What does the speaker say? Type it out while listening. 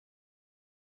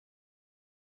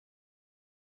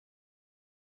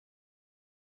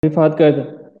रिफात कर दो।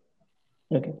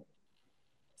 Okay.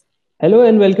 Hello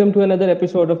and welcome to another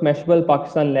episode of Mashable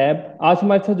Pakistan lab. आज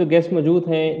हमारे साथ जो गेस्ट मौजूद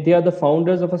हैं, they are the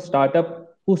founders of a startup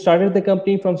who started the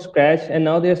company from scratch and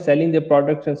now they are selling their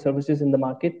products and services in the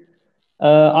market.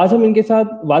 आज हम इनके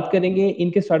साथ बात करेंगे।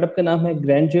 इनके स्टार्टअप का नाम है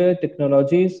ग्रैंडर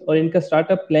टेक्नोलॉजीज और इनका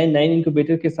स्टार्टअप प्लान 9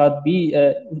 इंक्यूबेटर के साथ भी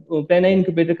प्लान 9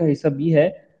 इंक्यूबेटर का हिस्सा भी है।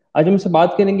 आज हम इनसे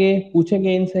बात करेंगे,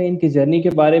 पूछेंगे इनसे इनकी जर्नी के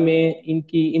बारे में,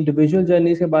 इनकी इंडिविजुअल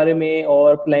जर्नी के बारे में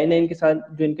और प्लान 9 के साथ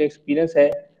जो इनका एक्सपीरियंस है।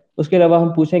 उसके अलावा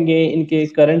हम पूछेंगे इनके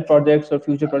करंट प्रोजेक्ट्स और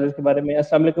फ्यूचर प्रोजेक्ट्स के बारे में।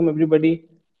 अस्सलाम वालेकुम everybody,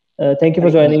 thank you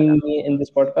for Walaikum joining salam. Me in this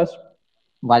podcast.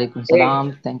 वालेकुम Hey,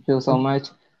 सलाम, thank you so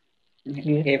much.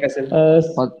 Ji. hey Faisal.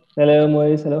 बहुत हेलो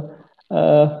मोइस, हेलो।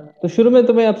 तो शुरू में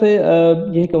तो मैं आपसे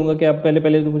यही कहूँगा कि आप पहले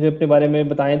पहले तो मुझे अपने बारे में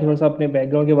बताएं, थोड़ा सा अपने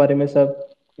बैकग्राउंड के बारे में सब,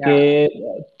 कि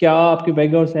Yeah. क्या आपके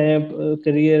बैकग्राउंड्स हैं,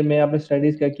 करियर में आपने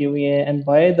स्टडीज़ क्या की हुई हैं, एंड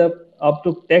वाई द आप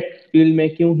तो टेक फील्ड में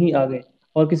क्यों ही आ गए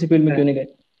और किसी फील्ड में Uh, क्यों नहीं गए?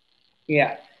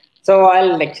 yeah. So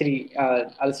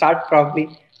I'll start probably.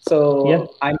 या So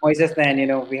I'm Moises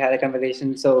and we had a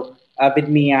conversation. So with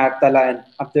me, Abdullah and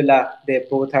Abdullah, they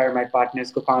both are my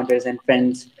partners, co-founders and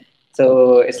friends. So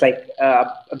it's like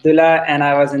Abdullah and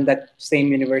I was in the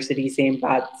same university, same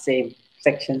path, same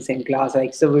section, same class.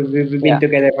 Like so we've been या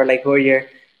together for like 4 years.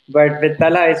 But with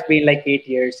Tala, it's been like 8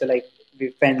 years. So like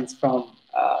we're friends from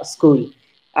school.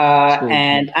 School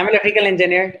And I'm an electrical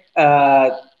engineer.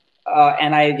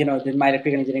 And I, did my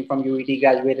electrical engineering from UET,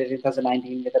 graduated in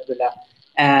 2019 with Abdullah.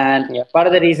 And या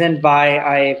part of the reason why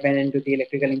I went into the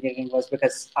electrical engineering was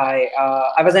because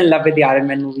I was in love with the Iron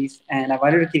Man movies, and I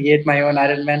wanted to create my own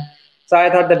Iron Man. So I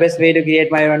thought the best way to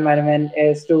create my own Iron Man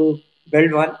is to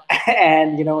build one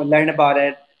and learn about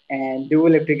it and do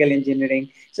electrical engineering.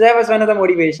 So that was one of the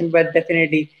motivation, but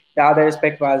definitely the other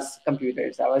aspect was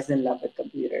computers. I was in love with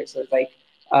computers. So it's like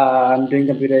I'm doing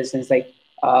computers since like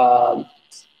uh,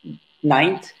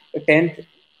 ninth, 10th,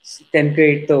 10th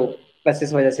grade. So बस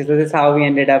इस वजह से, so this is how we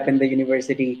ended up in the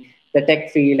university, the tech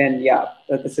field, and yeah,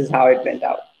 so this is how it went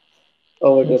out.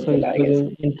 Over to so Abdullah, I guess.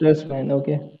 Interest man,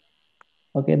 okay.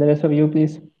 Okay, the rest of you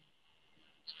please.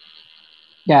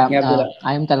 या Yeah, Abdullah.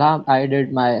 I am Talha, I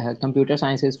did my computer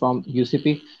sciences from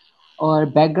UCP. और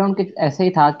background के ऐसे ही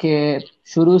था कि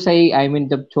शुरू से ही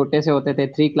जब छोटे से होते थे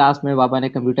 3 क्लास में पापा ने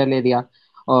कंप्यूटर ले दिया।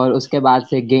 और उसके बाद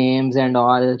से गेम्स एंड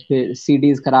ऑल, फिर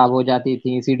सीडीज खराब हो जाती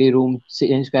थी, सीडी रूम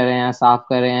चेंज कर रहे हैं, साफ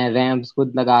कर रहे हैं, रैम्स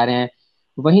खुद लगा रहे हैं।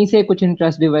 वहीं से कुछ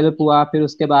इंटरेस्ट डेवलप हुआ, फिर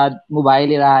उसके बाद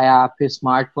मोबाइल एरा आया, फिर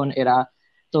स्मार्टफोन एरा।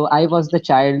 तो आई वॉज द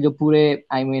चाइल्ड जो पूरे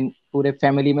पूरे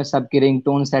फैमिली में सबकी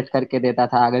रिंगटोन सेट करके देता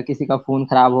था। अगर किसी का फोन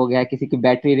खराब हो गया, किसी की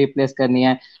बैटरी रिप्लेस करनी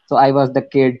है, तो आई वॉज द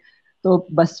किड। तो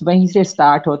बस वहीं से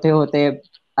स्टार्ट होते होते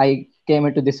आई केम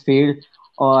इनटू दिस फील्ड।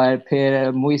 और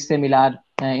फिर मुझसे मिला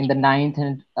in the ninth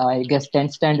and I guess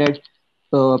 10th standard.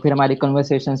 तो फिर हमारी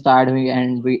कन्वर्सेशन स्टार्ट हुई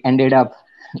and we ended up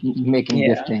making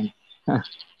this Yeah, thing.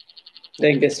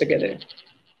 doing this together. Okay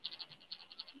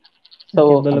So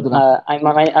Abdullah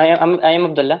please. I am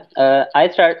Abdullah.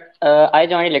 I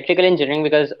joined electrical engineering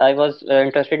because I was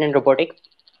interested in robotics.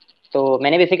 तो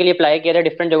मैंने basically apply किया था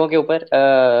different जगहों के ऊपर।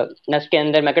 Nernst के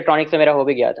अंदर mechatronics से मेरा हो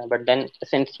भी गया था, but then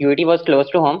since UET was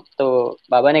close to home, तो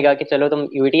बाबा ने कहा कि चलो तुम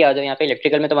यूईटी आ जाओ, यहाँ पे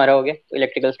इलेक्ट्रिकल में तुम्हारा हो गया तो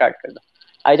इलेक्ट्रिकल स्टार्ट कर दो।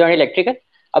 I join electrical.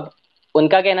 अब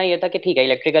उनका कहना ये था कि ठीक है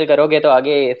इलेक्ट्रिकल करोगे तो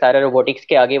आगे सारा रोबोटिक्स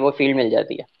के आगे वो फील्ड मिल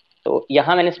जाती है। तो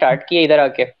यहाँ मैंने स्टार्ट किया इधर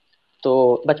आके। तो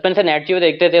बचपन से नेट जियो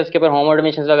देखते थे, उसके ऊपर होम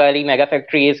ऑटोमेशन लगा ली, मेगा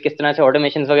फैक्ट्रीज किस तरह से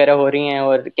ऑटोमेशन वगैरह हो रही हैं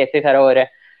और कैसे सारा हो रहा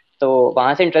है। तो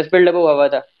वहां से इंटरेस्ट बिल्डअप हुआ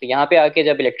था। तो यहाँ पे आके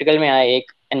जब इलेक्ट्रिकल में आए,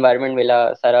 एक एनवायरनमेंट मिला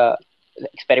सारा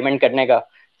एक्सपेरिमेंट करने का,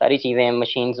 सारी चीजें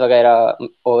मशीन्स वगैरह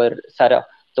और सारा।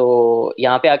 तो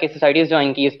यहाँ पे आके सोसाइटीज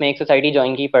ज्वाइन की, उसमें एक सोसाइटी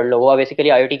ज्वाइन की पढ़ लो, वो बेसिकली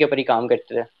आईओटी के ऊपर ही काम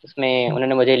करते थे। उसमें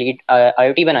उन्होंने मुझे लीड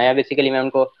आईओटी बनाया। बेसिकली मैं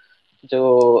उनको, जो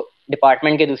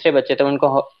डिपार्टमेंट के दूसरे बच्चे थे, उनको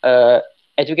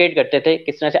एजुकेट करते थे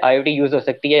किस तरह से आईओटी यूज हो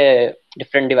सकती है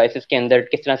डिफरेंट डिवाइसेस के अंदर,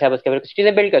 किस तरह से आप उसके ऊपर कुछ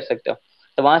चीजें बिल्ड कर सकते हो।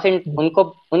 तो वहां से उनको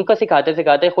उनको सिखाते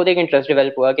सिखाते खुद एक इंटरेस्ट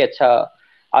डेवलप हुआ कि अच्छा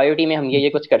आईओटी में हम ये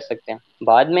कुछ कर सकते हैं।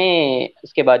 बाद में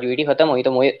उसके बाद यूईटी खत्म हुई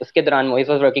तो उसके दौरान मोहित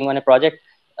was working on A project.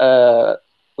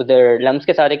 उधर लम्स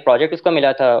के साथ एक प्रोजेक्ट उसको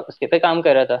मिला था, उसके पे काम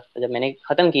कर रहा था। तो जब मैंने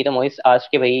खत्म की तो मोहित आज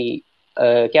के भाई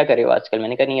क्या कर रहे हो आजकल?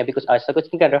 मैंने कहा नहीं अभी कुछ आज तक कुछ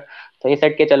नहीं कर रहा। तो ये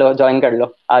सेट के चलो ज्वाइन कर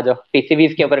लो, आ जाओ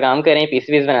पीसीबीज के ऊपर काम करें,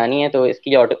 पीसीबीज बनानी है तो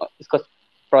इसको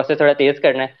प्रोसेस थोड़ा तेज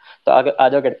करना है, तो आ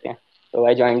जाओ करते हैं। तो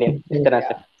आई ज्वाइंड इन इस तरह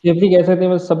से। Yeah, सेफली कह सकते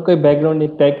हैं, बस सबका बैकग्राउंड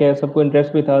एक टेक है, सबको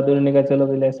इंटरेस्ट भी था, तो उन्होंने कहा चलो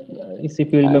पहले इसी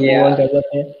फील्ड में मूव ऑन yeah, कर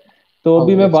जाते हैं। तो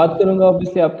अभी मैं बात ऑब्वियसली। करूंगा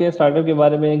ऑब्वियसली आपके स्टार्टअप के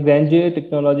बारे में, ग्रैंडियर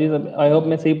टेक्नोलॉजीज। आई होप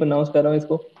मैं सही प्रोनाउंस कर रहा हूँ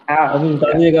इसको, ah, अभी बता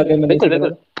yeah, दीजिएगा अगर मैं नहीं बिल्कुल सही कर बिल्कुल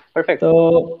रहा। परफेक्ट।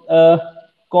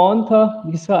 तो कौन था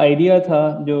जिसका आइडिया था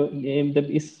जो मतलब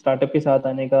इस स्टार्टअप के साथ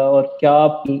आने का, और क्या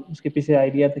आप उसके पीछे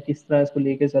आइडिया था, किस तरह इसको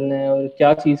लेके चलना है और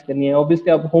क्या चीज़ करनी है?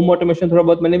 ऑब्वियसली आप होम ऑटोमेशन थोड़ा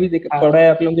बहुत मैंने भी पढ़ा है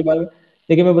आप लोगों के बारे में,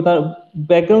 लेकिन मैं बता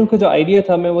बैकग्राउंड का जो आइडिया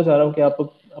था मैं वो चाह रहा हूँ कि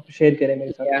आप शेयर करें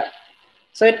मेरे साथ। Yeah.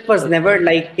 So it was never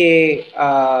like कि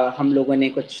हम लोगों ने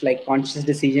कुछ like conscious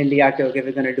decision लिया कि okay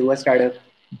we're gonna do a startup.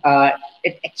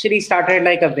 It actually started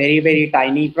like a very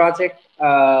tiny project.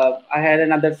 I had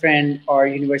another friend or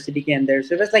university के अंदर,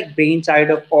 so it was like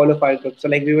brainchild of all of our group. So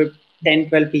like we were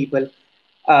 10-12 people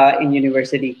in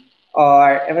university, or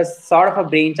it was sort of a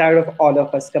brainchild of all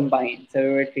of us combined. So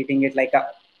we were treating it like a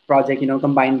project,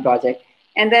 combined project.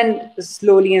 And then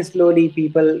slowly and slowly,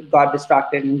 people got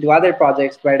distracted into other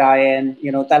projects. Where I and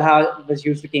Talha was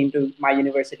used to came to my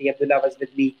university. Abdullah was with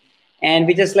me, and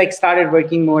we just like started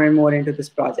working more and more into this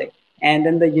project. And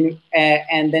then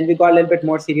and then we got a little bit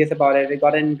more serious about it. We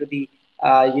got into the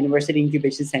university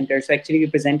incubation center. So actually, we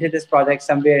presented this project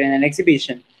somewhere in an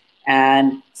exhibition,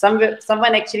 and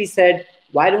someone actually said,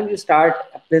 "Why don't you start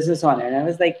a business on it?" And I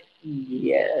was like,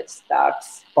 "Yes, that's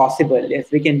possible.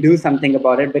 Yes, we can do something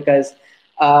about it." Because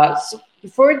so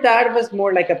before that, it was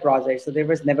more like a project. So there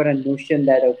was never a notion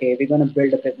that okay, we're going to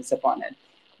build a business upon it.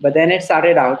 But then it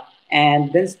started out,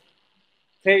 and then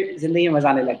फिर जिंदगी में मजा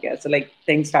आने लग गया. So like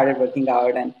things started working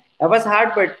out, and that was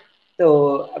hard, but so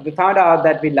we found out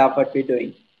that we love what we're doing.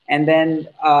 And then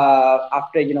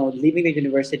after leaving the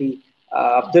university,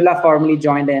 Abdullah formally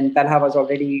joined in. Talha was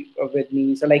already with me.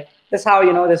 So like that's how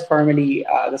this formally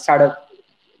the startup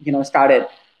started.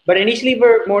 But initially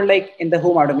we're more like in the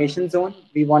home automation zone.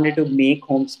 We wanted to make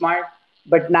home smart,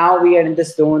 but now we are in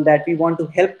this zone that we want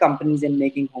to help companies in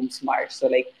making home smart. So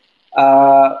like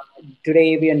uh,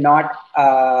 today we are not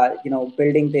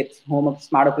building the home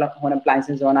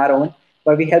appliances on our own,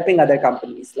 but we're helping other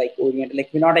companies like Orient. Like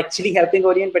we're not actually helping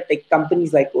Orient, but like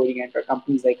companies like Orient or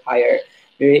companies like Hire,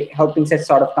 we're helping such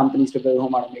sort of companies to build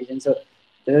home automation. So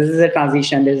this is a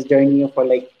transition, this journey for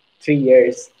like 3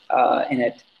 years in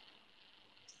it.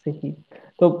 सही।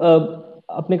 तो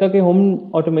आपने कहा कि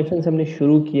home automation से हमने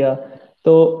शुरू किया,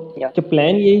 तो Yeah. क्या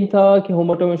प्लान यही था कि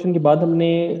होम ऑटोमेशन के बाद हमने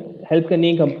हेल्प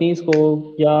करनी है कंपनीज को,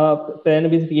 या प्लान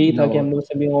भी सिर्फ यही था कि No, हम लोग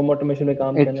सभी होम ऑटोमेशन में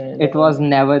काम it करना है? it was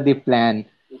never the plan.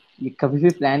 ये कभी भी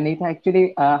प्लान नहीं था एक्चुअली.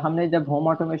 हमने जब होम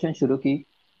ऑटोमेशन शुरू की,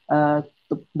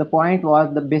 तो the point was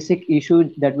the basic issue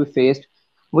that we faced,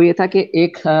 वो ये था कि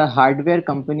एक हार्डवेयर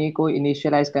कंपनी को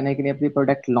इनिशियलाइज करने के लिए, अपनी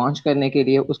प्रोडक्ट लॉन्च करने के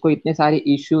लिए, उसको इतने सारे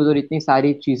इश्यूज और इतनी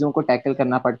सारी चीज़ों को टैकल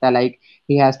करना पड़ता है. Like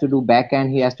he has to do back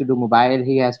and, he has to do mobile,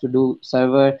 he has to do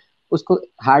server. उसको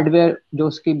हार्डवेयर जो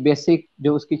उसकी बेसिक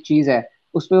जो उसकी चीज़ है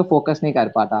उस पर वो फोकस नहीं कर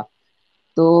पाता.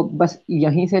 तो बस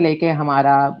यहीं से लेके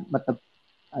हमारा मतलब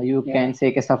यू कैन Yeah.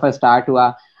 से कि सफर स्टार्ट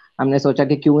हुआ. हमने सोचा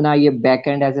कि क्यों ना ये back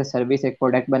end as a service एक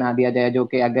प्रोडक्ट बना दिया जाए, जो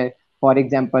कि अगर for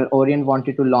example Orient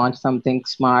wanted to launch something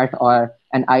smart और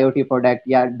एन आईओटी प्रोडक्ट,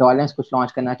 या डॉलेंस कुछ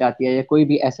लॉन्च करना चाहती है, या कोई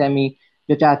भी एसएमई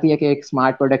जो चाहती है कि एक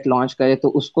स्मार्ट प्रोडक्ट लॉन्च करे, तो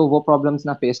उसको वो प्रॉब्लम्स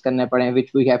ना फेस करने पड़े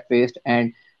which we have faced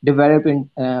and develop in,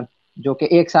 जो कि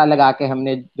 1 साल लगा के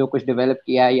हमने जो कुछ डेवलप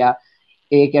किया है, या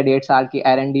 1 या 1.5 साल की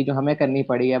R&D जो हमें करनी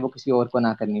पड़ी है वो किसी और को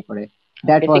ना करनी पड़े.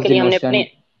 दैट वाज द बेसिकली हमने अपने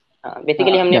नोशन. हाँ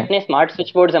बेसिकली हमने अपने स्मार्ट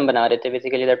स्विच बोर्ड्स हम बना रहे थे.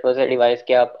 Basically that was a device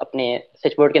कि आप अपने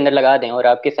स्विच बोर्ड के अंदर लगा दें और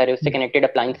आपके सारे उससे कनेक्टेड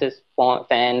अप्लाइंसेस,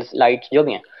 फैंस, लाइट्स जो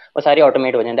भी हैं वो सारे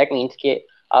ऑटोमेट हो जाएं. दैट मीन्स कि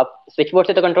आप स्विच बोर्ड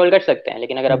से तो कंट्रोल कर सकते हैं,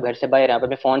 लेकिन अगर आप घर से बाहर हैं आप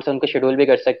अपने फोन से उनको शेड्यूल भी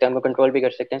कर सकते हैं, उनको कंट्रोल भी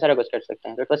कर सकते हैं, सारा कुछ कर सकते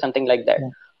हैं. It was something like that.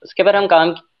 उसके बाद हम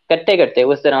काम करते करते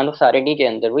उस दौरान उस R&D के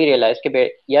अंदर वही रियलाइज कि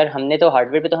यार हमने तो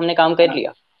हार्डवेयर पे तो हमने काम कर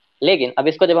लिया, लेकिन अब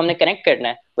इसको जब हमने कनेक्ट करना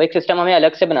है वो एक सिस्टम हमें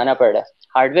अलग से बनाना पड़ रहा है.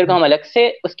 हार्डवेयर को हम अलग से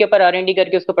उसके ऊपर R&D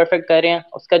करके उसको परफेक्ट कर रहे हैं,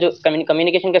 उसका जो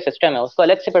कम्युनिकेशन का सिस्टम है उसको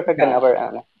अलग से परफेक्ट करना पड़ रहा है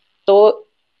हमें. तो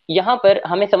यहाँ पर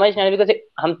हमें समझ नहीं आया, बिकॉज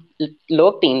हम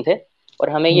लोग 3 थे और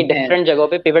हमें ये And डिफरेंट जगहों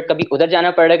पे पिवट, कभी उधर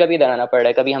जाना पड़ रहा है, कभी इधर आना पड़ रहा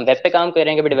है, कभी हम वेब पे काम कर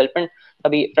रहे हैं, कभी डेवलपमेंट,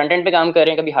 कभी फ्रंट एंड पे काम कर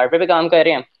रहे हैं, कभी हार्डवेयर पे काम कर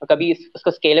रहे हैं, और कभी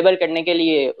उसको स्केलेबल करने के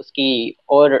लिए उसकी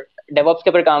और डेवऑप्स के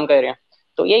ऊपर काम कर रहे हैं.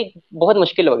 तो ये बहुत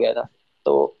मुश्किल हो गया था.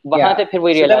 तो वहां yeah, से फिर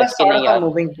वही so that रियलाइज was कि sort of नहीं a यार.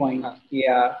 moving point. हाँ.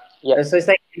 Yeah. या So it's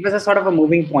like it was a sort of a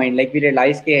moving point. Like we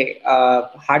realized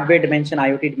that hardware dimension,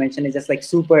 IoT dimension is just like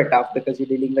super tough because you're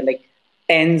dealing with like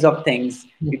tens of things.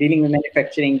 You're dealing with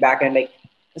manufacturing back and like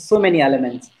so many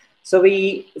elements. So we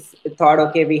thought,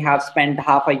 okay, we have spent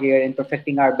half a year in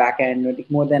perfecting our back end, like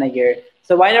more than a year.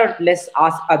 So why not let's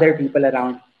ask other people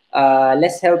around?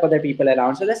 Let's help other people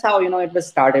around. So that's how it was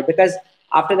started. Because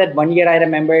after that 1 year, I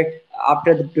remember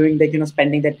after doing that,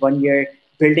 spending that 1 year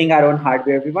building our own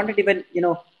hardware, we wanted even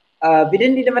we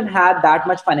didn't even have that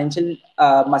much financial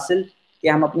muscle कि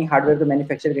हम अपनी hardware को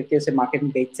manufacture करके उसे market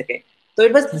में बेच सके. तो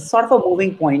it was sort of a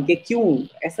moving point कि क्यों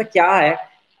ऐसा क्या है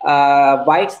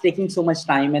why it's taking so much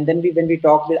time. And then when we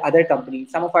talk with other companies,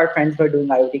 some of our friends were doing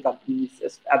IoT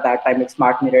companies at that time, like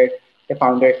Smart Mirror, the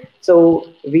founder. So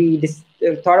we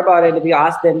thought about it. We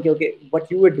asked them, okay, what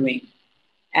you were doing,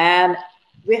 and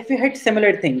we had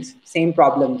similar things, same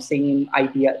problems, same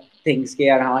idea things. कि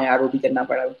यार हाँ यार वो भी करना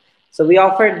पड़ा. So we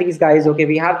offered these guys, okay,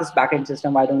 we have this backend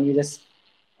system. Why don't you just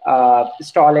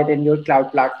install it in your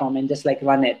cloud platform and just like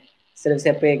run it? सिर्फ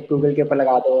से पे Google के ऊपर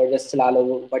लगा दो और just चला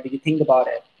लो. What do you think about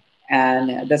it?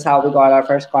 And that's how we got our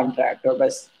first contract. Or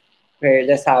बस फिर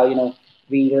that's how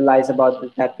we realized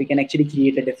about that we can actually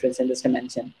create a difference in this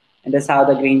dimension. And that's how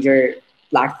the Granger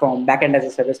platform, backend as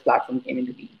a service platform, came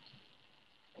into being.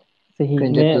 सही.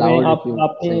 Granger मैं Cloud, आप if you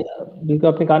आपने say.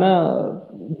 बिल्कुल आपने कहा ना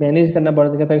manage करना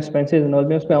पड़ता था एक्सपेंसेस और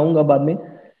मैं उस पर आऊँगा बाद में.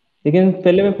 लेकिन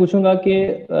पहले मैं पूछूंगा कि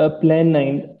प्लान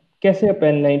 9 कैसे,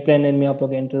 प्लान 9 में आप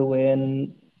लोग एंटर हुए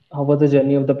and how was the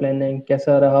journey of the plan 9,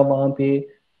 कैसा रहा वहाँ पे,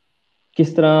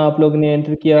 किस तरह आप लोग ने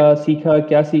एंटर किया, सीखा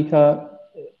क्या सीखा,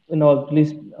 इन ऑल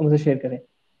प्लीज मुझे शेयर करें.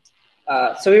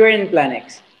 So we were in Plan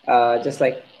X, just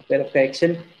like a bit of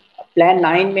correction. Plan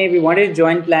 9 में we wanted to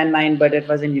join Plan 9, but it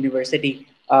was in university.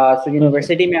 So okay.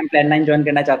 university में हम Plan 9 join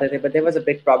करना चाहते थे, but there was a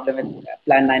big problem with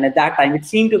Plan 9 at that time. It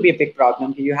seemed to be a big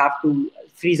problem. You have to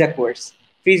freeze a course,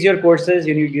 freeze your courses,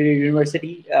 your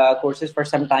university courses for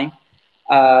some time.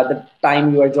 The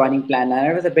time you are joining Plan 9,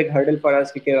 it was a big hurdle for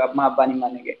us because अब माँ अब्बा नहीं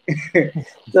मानेंगे.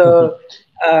 So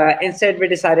instead we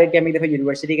decided कि हम एक दफा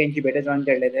university का इंक्यूबेटर ज्वाइन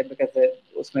कर लेते हैं because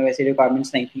उसमें वैसे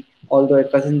रिक्वायरमेंट्स नहीं थी, although it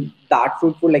wasn't that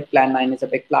fruitful. Like Plan 9 is a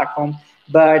big platform,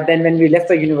 but then when we left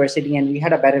the university and we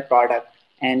had a better product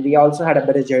and we also had a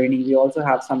better journey, we also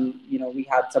have some, we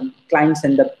had some clients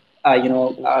in the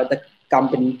the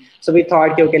company. So we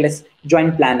thought, okay, let's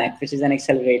join Plan X, which is an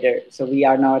accelerator. So we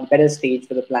are now at a better stage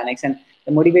for the Plan X. And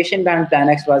the motivation behind Plan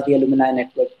X was the alumni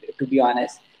network, to be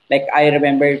honest. Like I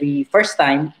remember the first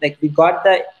time, like we got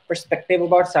the perspective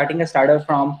about starting a startup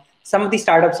from some of the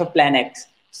startups of Plan X.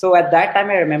 So at that time,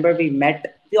 I remember we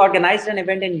organized an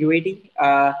event in UAT,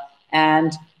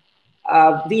 and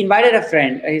we invited a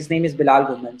friend. His name is Bilal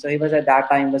Guman. So he was at that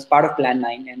time was part of Plan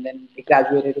 9, and then he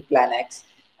graduated to Plan X.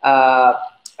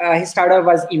 His startup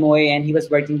was Emoe, and he was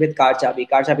working with Karchabi.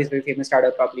 Karchabi is a very famous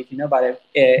startup, probably if you know about it.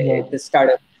 Yeah. This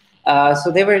startup.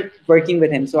 So they were working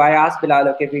with him. So I asked Bilal,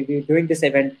 okay, we're doing this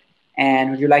event,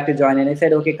 and would you like to join? And he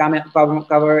said, okay, come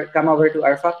over to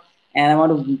Arfa, and I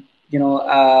want to,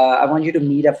 I want you to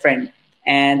meet a friend.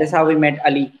 And that's how we met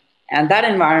Ali. And that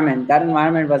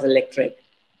environment was electric.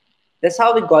 That's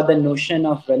how we got the notion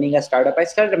of running a startup. I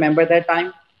still remember that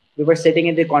time. We were sitting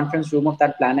in the conference room of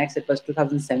that Plan X. It was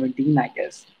 2017, I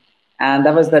guess. And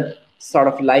that was the sort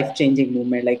of life-changing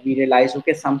moment. Like we realized,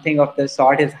 okay, something of the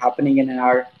sort is happening in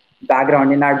our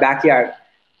background, in our backyard.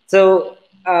 So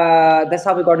that's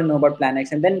how we got to know about Plan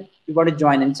X. And then we got to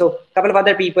join in. So a couple of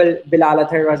other people, Bilal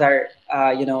Athar was our,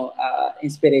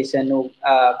 inspiration.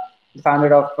 The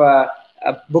founder of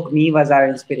Book Me was our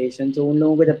inspiration. So उन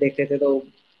लोगों को जब देखते थे तो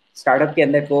startup के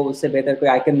अंदर को उससे बेहतर कोई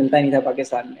icon मिलता नहीं था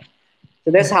पाकिस्तान में.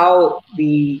 So that's how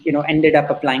we, ended up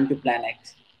applying to Plan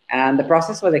X. And the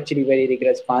process was actually very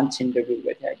rigorous. 5 interview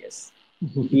with, I guess.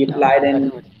 We applied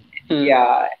in,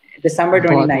 December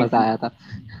बहुत 2019. मजा आया था.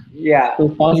 Yeah. तो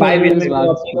 5 5 इंटरव्यूज interviews. में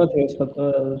आप तीनों थे उस वक्त,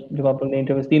 जब आप लोग ने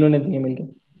इंटरव्यूज तीनों ने दिए मिलके.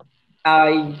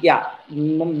 Yeah.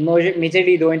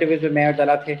 Majorly 2 interviews with मैं और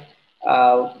दला थे.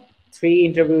 3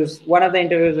 interviews. One of the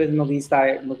interviews with Mughis tha.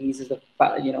 Mughis is the,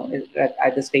 is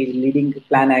at the stage leading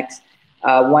Plan X.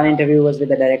 One interview was with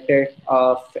the director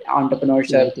of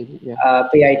entrepreneurship, PITV, yeah.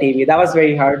 PITV. That was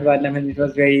very hard one. I mean, it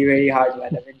was very, very hard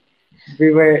one. I mean,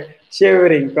 we were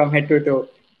shivering from head to toe.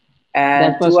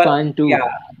 And That was fun too.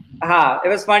 Yeah. It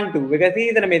was fun too because he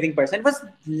is an amazing person. It was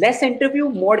less interview,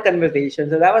 more conversation.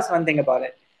 So that was one thing about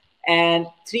it. And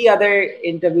 3 other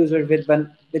interviews were with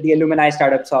the alumni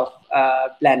startups of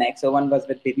Plan X. So one was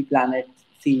with Baby Planet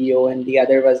CEO, and the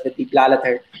other was with the Bilal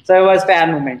Athar. So it was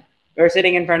fan moment. We were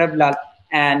sitting in front of Bilal,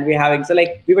 and we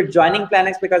were joining Plan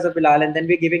X because of Bilal, and then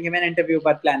we're giving him an interview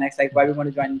about Plan X, like why we want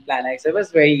to join Plan X. So it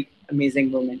was very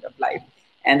amazing moment of life.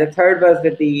 And the third was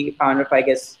with the founder of, I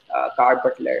guess, Card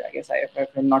Butler. I guess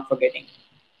if I'm not forgetting.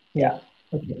 Yeah.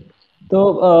 Okay. तो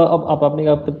अब आप आपने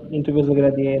कहा interviews वगैरह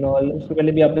दिए and all, उससे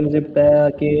पहले भी आपने मुझे बताया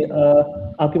कि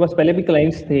आपके पास पहले भी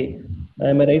क्लाइंट्स थे.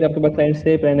 मैं राइट, आपके पास क्लाइंट्स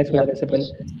थे प्लान एक्स वगैरह से पहले.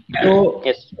 तो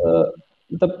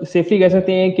मतलब सेफली कह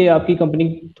सकते हैं कि आपकी कंपनी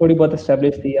थोड़ी बहुत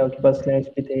एस्टेब्लिश थी, आपके पास क्लाइंट्स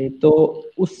भी थे. तो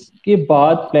उसके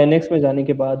बाद प्लान एक्स में जाने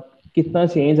के बाद कितना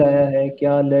चेंज आया है,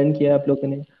 क्या लर्न किया आप लोगों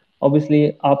ने? ऑब्वियसली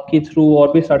आपके थ्रू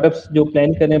और भी स्टार्टअप्स जो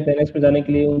प्लान कर रहे हैं प्लान एक्स में जाने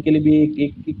के लिए, उनके लिए भी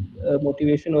एक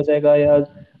मोटिवेशन हो जाएगा, या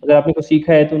अगर आपने कुछ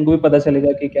सीखा है तो उनको भी पता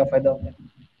चलेगा कि क्या फायदा होता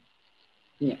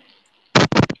है.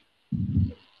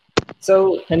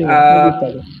 So Anyway, maybe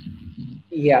better.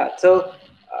 yeah, so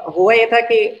हुआ ये था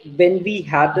कि when we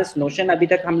had this notion, अभी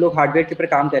तक हम लोग हार्डवेयर के ऊपर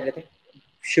काम कर रहे थे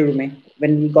शुरू में,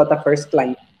 when we got the first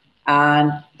client,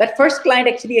 and that first client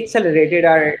actually accelerated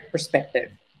our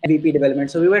perspective MVP development.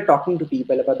 So we were talking to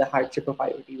people about the hardship of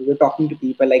IoT. We were talking to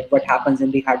people like what happens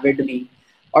in the hardware domain.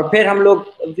 और फिर हम लोग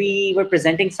we were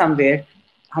presenting somewhere,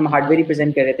 हम hardware ही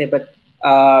present कर रहे थे, but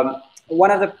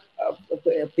one of the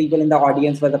people in the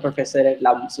audience was a professor at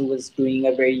LUMS who was doing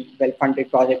a very well-funded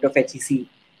project of HEC.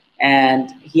 And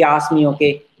he asked me,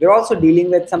 okay, we're also dealing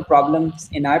with some problems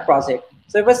in our project.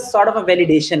 So it was sort of a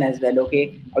validation as well,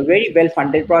 okay? A very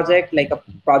well-funded project, like a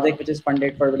project which is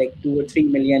funded for like 2 or 3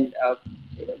 million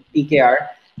PKR.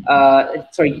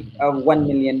 $1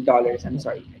 million. I'm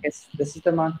sorry. I guess this is the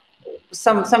amount.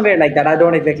 Somewhere like that. I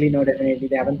don't exactly know definitely.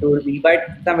 They haven't told me, but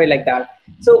somewhere like that.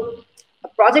 So a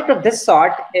project of this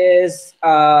sort is,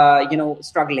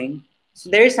 struggling. So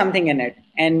there is something in it,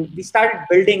 and we started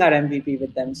building our MVP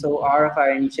with them. So all of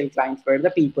our initial clients were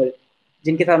the people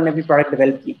जिनके साथ हमने अपनी product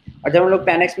develop की. और जब हम लोग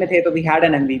Planex में थे, तो we had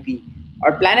an MVP.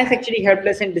 और Planex actually helped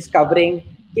us in discovering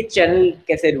कि channel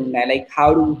कैसे ढूंढना है, like how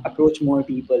to approach more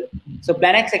people. So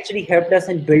Planex actually helped us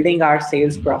in building our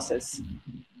sales process.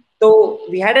 So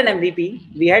we had an MVP.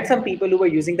 We had some people who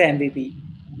were using the MVP,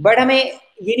 but हमें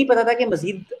ये नहीं पता था कि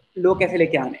मजीद लोग कैसे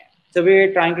लेके आने हैं. So we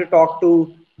were trying to talk to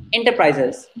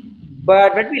enterprises.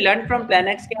 But what we learned from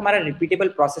Planex कि हमारा repeatable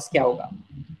process क्या होगा.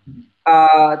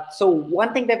 So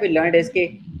one thing that we learned is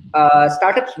that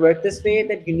startups work this way,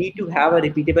 that you need to have a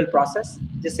repeatable process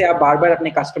जिससे आप बार-बार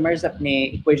अपने customers अपने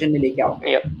equation में लेके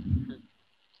आओगे.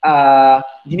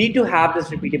 You need to have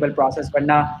this repeatable process,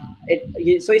 वरना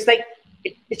so it's like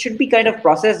it should be kind of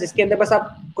process जिसके अंदर बस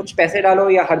आप कुछ पैसे डालो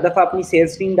या हर दफा अपनी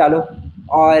sales team डालो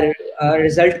और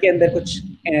result के अंदर कुछ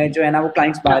जो है ना वो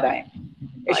clients बाहर आए.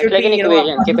 It should like be, an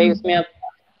equation कि भाई उसमें आप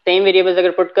same variables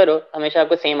अगर put करो हमेशा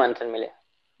आपको same answer मिले.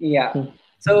 Yeah.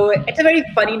 So it's a very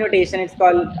funny notation. It's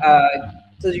called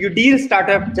so you deal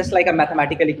startup just like a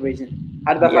mathematical equation.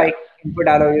 हर दफा एक input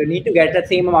डालो, you need to get the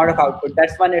same amount of output.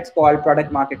 That's when it's called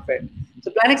product market fit.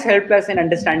 So Planex helped us in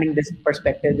understanding this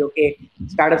perspective. Okay,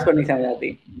 startups को नहीं समझ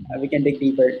आती. We can dig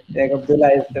deeper. Like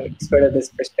Abdullah is the expert of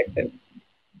this perspective.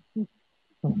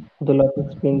 Abdullah,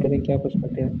 explain करें क्या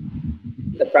perspective है?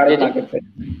 The product market fit.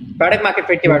 Product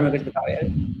market fit के बारे में कुछ बताओ यार.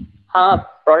 हाँ,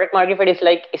 product market fit is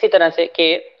like इसी तरह से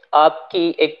कि आपने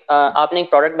एक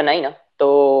प्रोडक्ट बनाई ना, तो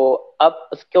अब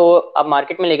उसको आप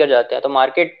मार्केट में लेकर जाते हैं, तो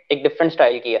मार्केट एक डिफरेंट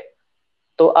स्टाइल की है,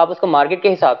 तो आप उसको मार्केट के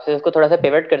हिसाब से उसको थोड़ा सा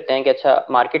पिवट करते हैं कि अच्छा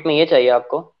मार्केट में ये चाहिए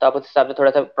आपको, तो आप उस हिसाब से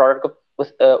थोड़ा सा प्रोडक्ट को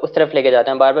उस तरफ लेके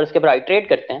जाते हैं, बार बार उसके ऊपर आइटरेट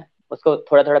करते हैं, उसको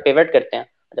थोड़ा थोड़ा पिवट करते हैं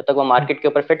जब तक वो मार्केट के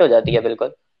ऊपर फिट हो जाती है बिल्कुल,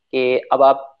 कि अब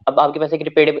आपके पास एक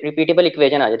रिपीटेबल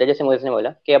इक्वेशन आ जाता है, जैसे मोहित ने बोला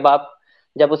कि अब आप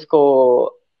जब उसको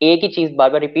एक ही चीज बार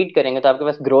बार रिपीट करेंगे तो आपके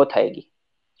पास ग्रोथ आएगी.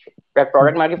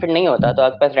 प्रोडक्ट मार्केट फिट नहीं होता तो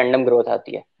आपके पास रैंडम ग्रोथ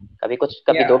आती है, कभी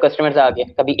 2 कस्टमर्स आ गए,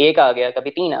 कभी 1 आ गया, कभी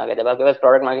 3 आ गए. जब आपके पास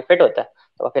प्रोडक्ट मार्केट फिट होता है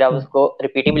तो फिर आप उसको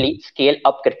रिपीटेबली स्केल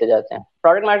अप करते जाते हैं.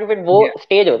 प्रोडक्ट मार्केट फिट वो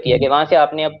स्टेज होती है कि वहां से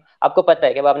आपको पता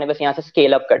है कि आपने बस यहाँ से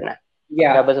स्केल अप करना है.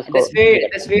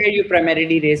 That's where you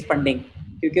primarily raise funding,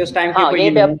 क्योंकि उस टाइम के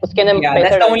ऊपर आप उसके अंदर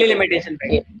that's the only limitation,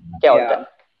 right? क्या होता है.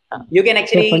 You can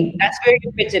actually, that's where you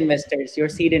pitch investors, your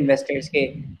seed investors के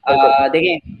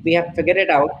देखें, we have figured it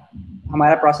out,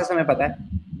 हमारा process हमें पता है.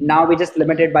 Now we just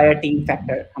limited by a team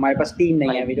factor. हमारे पास team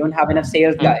नहीं है. We don't have enough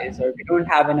sales guys, or we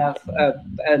don't have enough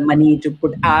money to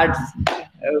put ads.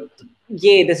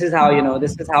 This is how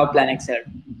this is how Planex help.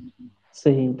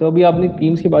 सही. तो अभी आपने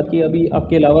teams की बात की, अभी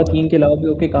आपके अलावा टीम के अलावा भी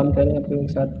ओके काम कर रहे हैं आपके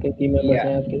साथ के टीम मेंबर्स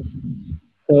हैं आपके,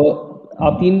 तो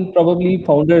आप 3 प्रोबेबली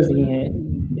फाउंडर्स ही हैं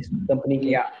इस कंपनी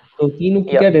के. तो तीनों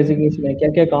की क्या डेजिग्नेशन है, क्या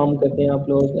क्या काम करते हैं आप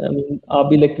लोग? आई मीन आप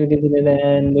भी इलेक्ट्रिकल इंजीनियर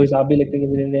हैं एंड मोइज आप भी इलेक्ट्रिकल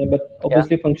इंजीनियर हैं, बट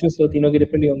ऑब्वियसली फंक्शंस तो तीनों के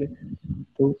डिफरेंट ही होंगे,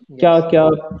 तो क्या क्या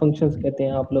फंक्शंस कहते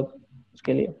हैं आप लोग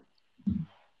उसके लिए?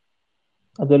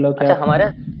 अब्दुल्ला क्या?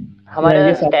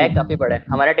 हमारा स्टैक काफी बड़ा है,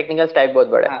 हमारा टेक्निकल स्टैक बहुत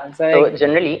बड़ा है. तो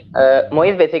generally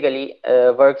Moiz basically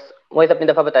works, Moiz अपनी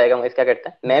दफा बताएगा मोइज क्या करता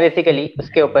है. मैं बेसिकली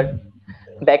उसके ऊपर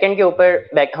बैकएंड के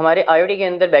ऊपर हमारे आईओटी के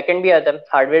अंदर बैकएंड भी आता है,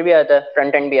 हार्डवेयर भी आता है,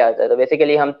 फ्रंट एंड भी आता है. तो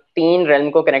बेसिकली हम 3 रेल्म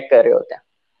को कनेक्ट कर रहे होते हैं.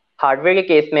 हार्डवेयर के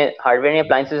केस में हार्डवेयर या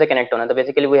अप्लायंसेस से कनेक्ट होना, तो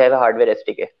basically we have a hardware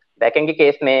SDK. Backend के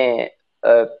केस में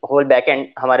होल बैकएंड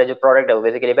हमारा जो प्रोडक्ट है वो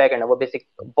बेसिकली बैकएंड है,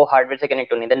 वो हार्डवेयर से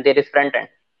कनेक्ट होनी. Then there is front end.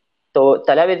 तो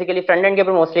तला बेसिकली फ्रंट एंड के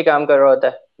ऊपर मोस्टली काम कर रहा होता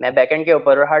है, मैं बैकएंड के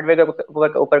ऊपर और हार्डवेयर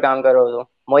के ऊपर काम कर रहा होता हूँ.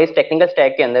 मोइस टेक्निकल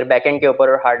स्टैक के अंदर बैकएंड के ऊपर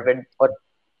और हार्डवेयर और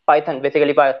पाइथन,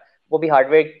 बेसिकली वो भी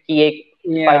हार्डवेयर की एक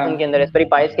पाइथन के अंदर रेस्पबेरी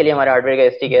पाइस के लिए हमारा हार्डवेयर का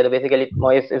एसडीके है. तो basically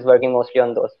Mois is working mostly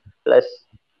on those. Plus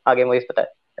आगे मोइस पता है.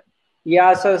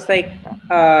 So it's like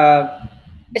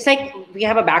it's like we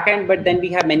have a backend, but then we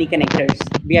have many connectors.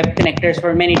 We have connectors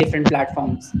for many different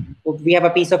platforms. We have a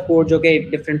piece of code जो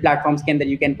कि different platforms के अंदर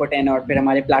you can put in और फिर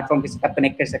हमारे platform के साथ आप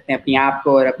connect कर सकते हैं अपनी app को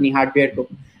और अपनी hardware को.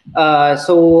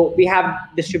 So we have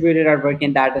distributed our work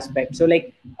in that aspect. So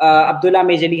like Abdullah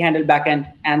majorly handle backend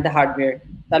and the hardware.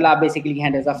 Talha basically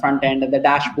handles the front end and the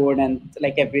dashboard and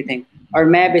like everything. Or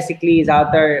मैं basically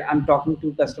ज़्यादातर I'm talking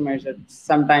to customers. Or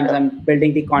sometimes I'm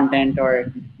building the content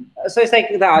or so it's like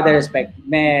the other aspect.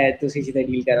 मैं दूसरी चीजें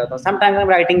deal कर रहा था. Sometimes I'm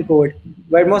writing code,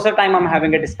 but most of the time I'm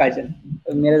having a discussion.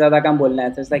 मेरा ज़्यादा काम बोलना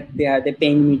है. So it's like they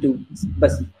paying me to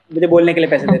बस मुझे बोलने के लिए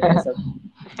पैसे देते हैं सब.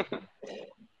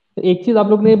 एक चीज आप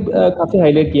लोग ने काफी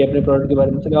हाईलाइट किया अपने प्रोडक्ट के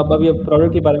बारे में. चलो आप अभी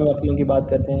प्रोडक्ट के बारे में आप लोगों की बात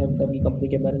करते हैं अपनी कंपनी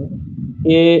के बारे में.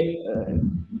 ये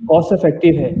कॉस्ट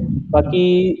इफेक्टिव है. बाकी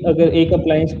अगर एक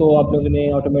अप्लायंस को आप लोगों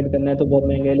ने ऑटोमेट करना है तो बहुत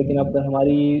महंगा है, लेकिन आप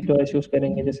हमारी चॉइस यूज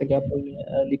करेंगे जैसे कि आप लोगों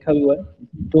ने लिखा हुआ है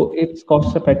तो इट्स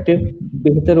कॉस्ट इफेक्टिव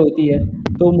बेहतर होती है.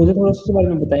 तो मुझे थोड़ा सा बारे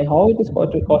में बताएं how it is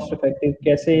cost effective.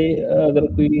 कैसे अगर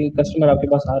कोई कस्टमर आपके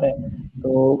पास आ रहा है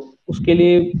तो उसके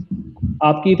लिए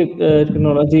आपकी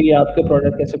टेक्नोलॉजी या आपके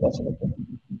प्रोडक्ट कैसे कॉस्ट इफेक्टिव है?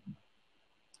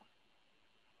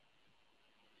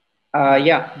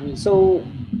 Yeah. So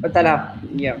Talha,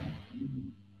 yeah.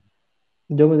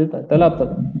 जो मुझे तला आप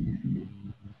तला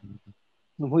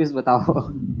मूवीज बताओ.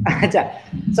 अच्छा,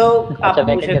 so आप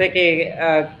पूछ रहे थे कि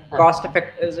cost effect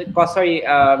cost sorry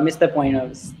miss the point of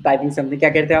typing something. क्या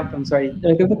कहते हैं आप? I'm sorry.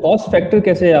 कहते कॉस्ट फैक्टर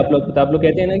कैसे है आप लोग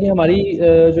कहते हैं ना कि हमारी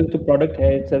जो प्रोडक्ट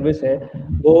है सर्विस है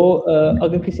वो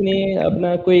अगर किसी ने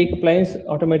अपना कोई एक अप्लायंस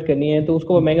ऑटोमेट करनी है तो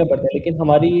उसको वो महंगा पड़ता है, लेकिन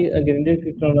हमारी ग्रेनेडेड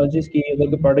टेक्नोलॉजीज की अगर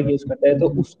कोई प्रोडक्ट यूज करता है तो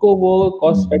उसको वो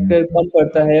कॉस्ट फैक्टर कम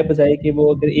पड़ता है बजाय कि वो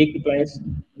अगर एक अप्लायंस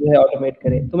जो है ऑटोमेट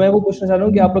करे. तो मैं वो पूछना चाह रहा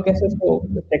हूँ कि आप लोग कैसे उसको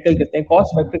टैकल करते हैं,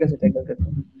 कॉस्ट फैक्टर कैसे टैकल करते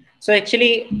हैं? So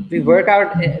actually we work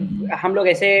out. हम लोग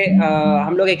ऐसे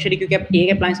हम लोग actually क्योंकि अब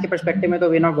एक appliance के perspective में तो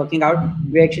we're not working out.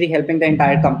 We're actually helping the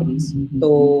entire companies. So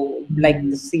like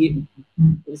see,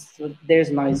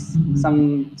 there's noise.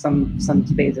 Some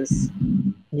spaces.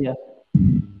 Yeah.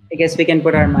 I guess we can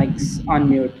put our mics on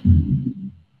mute.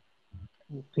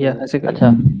 Yeah. ऐसे कर.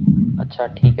 अच्छा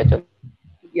ठीक है चलो.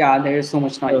 Yeah, there is so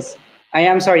much noise. I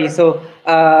am sorry. So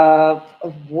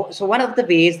one of the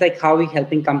ways like how we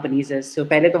helping companies is, so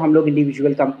पहले तो हम लोग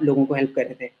individual लोगों को help कर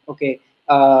रहे थे. Okay.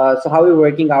 So how we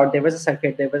working out? There was a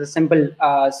circuit. There was a simple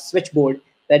switchboard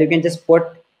that you can just put.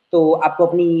 तो आपको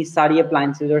अपनी सारी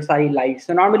appliances और सारी lights.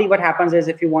 So normally what happens is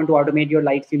if you want to automate your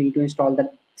lights, you need to install the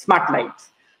smart lights.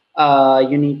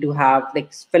 You need to have like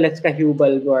Philips का Hue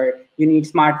bulb or you need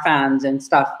smart fans and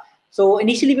stuff. So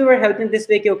initially we were helping this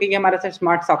way कि okay कि हमारा सब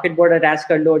smart socket board attach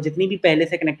कर लो और जितनी भी पहले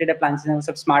से connected appliances हैं वो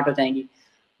सब smart हो जाएंगी.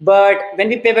 But when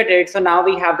we pivoted, so now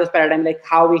we have this paradigm like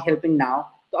how we helping now.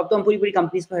 तो अब तो हम पूरी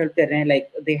companies को help कर रहे हैं, like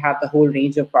they have the whole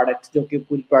range of products जो कि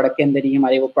पूरी product के अंदर ही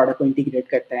हमारे वो product को integrate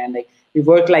करते हैं. Like we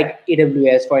work like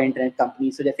AWS for internet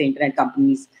companies. So जैसे internet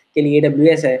companies के लिए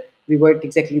AWS है, we work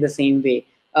exactly the same way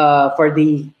for the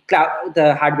cloud,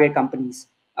 the hardware companies.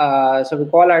 So we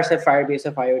call ourselves Firebase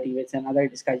of IoT. It's another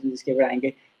discussion जिसके ऊपर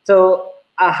आएंगे. So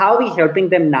how we helping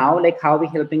them now? Like how we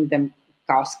helping them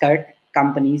cost cut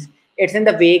companies? It's in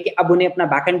the way कि अब उन्हें अपना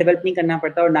backend develop नहीं करना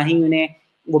पड़ता और ना ही उन्हें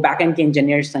वो backend के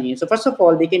engineers चाहिए. So first of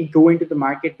all, they can go into the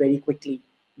market very quickly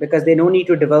because they don't need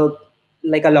to develop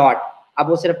like a lot. अब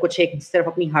वो सिर्फ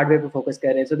अपनी hardware पे focus कर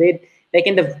रहे हैं. So they like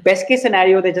in the best case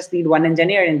scenario, they just need one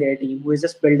engineer in their team who is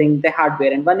just building the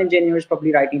hardware, and one engineer is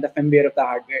probably writing the firmware of the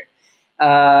hardware.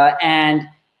 And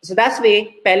so that's way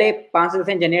पहले 5 से 10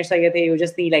 engineers चाहिए थे. You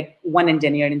just need like one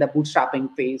engineer in the bootstrapping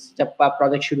phase जब आप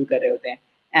project शुरू कर रहे होते हैं.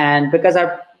 And because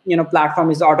our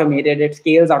platform is automated, it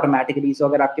scales automatically. So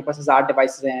अगर आपके पास 1000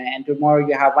 devices हैं and tomorrow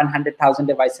you have 100,000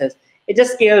 devices, it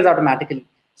just scales automatically.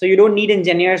 So you don't need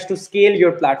engineers to scale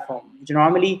your platform. Which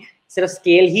normally सिर्फ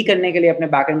scale ही करने के लिए अपने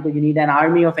backend को you need an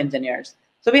army of engineers.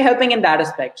 So we're helping in that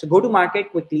aspect. So go to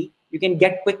market quickly. You can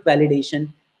get quick validation.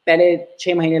 पहले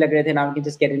 6 महीने लग रहे थे. Now you can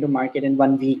just get into market in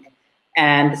 1 week.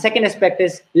 And the second aspect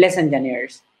is less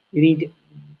engineers. You need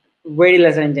very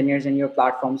less engineers in your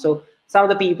platform. So some of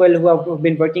the people who have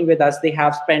been working with us, they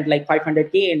have spent like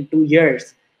 500K in 2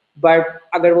 years. But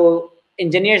अगर वो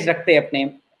engineers रखते अपने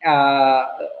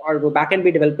और वो backend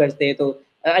भी develop करते तो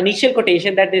initial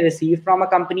quotation that they received from a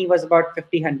company was about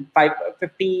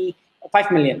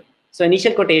 55 million. So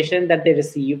initial quotation that they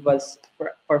received was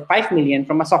for 5 million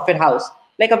from a software house.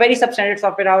 Like a very substandard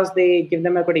software house, they give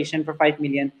them a quotation for 5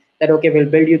 million that, okay, we'll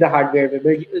build you the hardware, we'll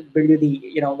build you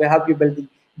the, we'll help you build the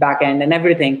backend and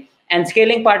everything. And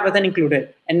scaling part wasn't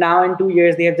included. And now in 2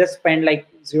 years, they have just spent like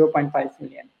 0.5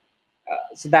 million.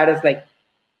 So that is like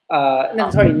no,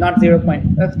 sorry, not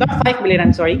 5 million,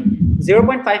 I'm sorry,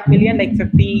 0.5 million, like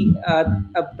 50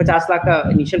 50 lakh ka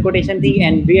initial quotation thi,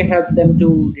 and we helped them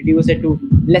to reduce it to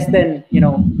less than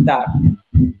that.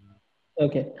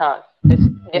 Okay. हाँ,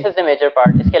 this is the major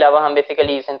part. इसके अलावा हम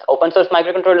basically open source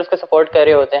microcontrollers को support कर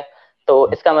रहे होते हैं,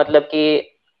 तो इसका मतलब कि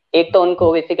एक तो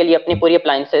उनको बेसिकली अपनी पूरी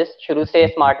अप्लायंसेस शुरू से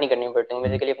स्मार्ट नहीं करनी पड़ती हैं,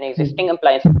 बेसिकली अपनी एग्जिस्टिंग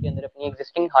अप्लायंसेस के अंदर, अपनी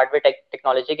एग्जिस्टिंग हार्डवेयर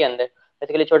टेक्नोलॉजी के अंदर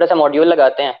बेसिकली छोटा सा मॉड्यूल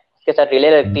लगाते हैं, उसके साथ रिले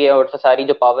लगती है और सारी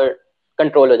जो पावर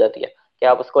कंट्रोल हो जाती है कि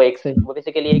आप उसको वो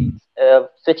बेसिकली एक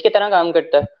स्विच की तरह काम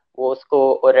करता है, वो उसको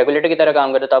और रेगुलेटर की तरह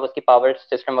काम करता है, तो आप उसकी पावर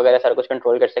सिस्टम वगैरह सारा कुछ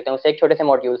कंट्रोल कर सकते हैं उससे एक छोटे से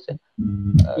मॉड्यूल से।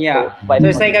 तो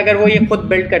इस लाइक अगर वो ये खुद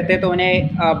बिल्ड करते तो उन्हें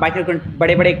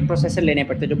बड़े बड़े प्रोसेसर लेने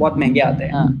पड़ते जो बहुत महंगे आते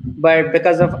हैं, but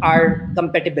because of our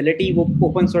compatibility वो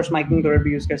ओपन सोर्स माइक्रो कंट्रोलर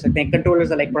भी यूज कर सकते हैं,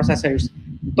 कंट्रोलर्स लाइक प्रोसेसर्स,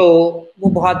 तो वो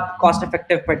बहुत कॉस्ट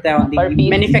इफेक्टिव पड़ता है on the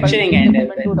manufacturing and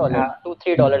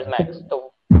 $2-3 max. तो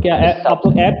क्या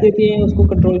आपको ऐप देती है उसको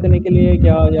कंट्रोल करने के लिए,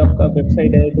 क्या ये आपका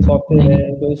वेबसाइट है, कोई सॉफ्टवेयर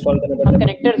है जो इंस्टॉल करना पड़ता है?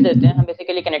 कनेक्टर्स देते हैं हम,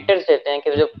 बेसिकली कनेक्टर्स देते हैं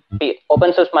कि जो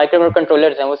ओपन सोर्स माइक्रो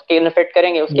कंट्रोलर्स हैं उसके अंदर फिट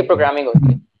करेंगे, उसकी प्रोग्रामिंग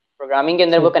होती है, प्रोग्रामिंग के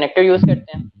अंदर वो कनेक्टर यूज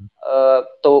करते हैं,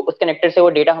 तो उस कनेक्टर से वो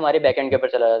डेटा हमारे बैकएंड के ऊपर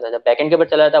चला जाता है, जब बैकएंड के ऊपर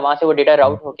चला जाता है वहां से वो डेटा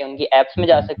राउट होकर उनकी एप्स में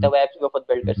जा सकता है, वो एप्स को खुद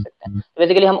बिल्ड कर सकते हैं, तो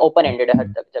बेसिकली हम ओपन एंडेड है हर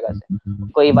जगह से,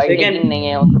 कोई वाइट लेबलिंग नहीं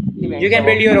है, you can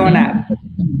build your own app.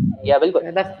 Yeah, बिल्कुल।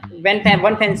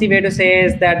 One fancy way to say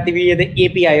is that we are the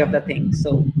API of the thing,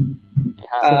 so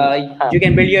you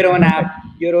can build your own app,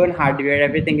 your own hardware,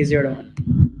 everything is your own.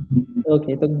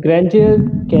 Okay, तो Grandeur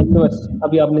Canvas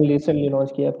अभी आपने recently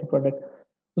launch किया अपनी product,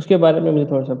 उसके बारे में मुझे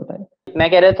थोड़ा सा बताएं। मैं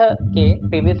कह रहा था कि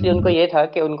प्रीवियसली उनको ये था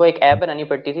कि उनको एक ऐप बनानी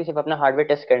पड़ती थी सिर्फ अपना हार्डवेयर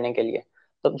टेस्ट करने के लिए,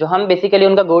 तो जो हम बेसिकली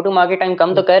उनका गो टू मार्केट टाइम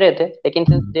कम तो कर रहे थे, लेकिन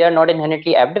since they are not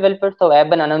inherently app developers, तो ऐप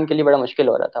बनाना उनके लिए बड़ा मुश्किल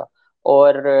हो रहा था,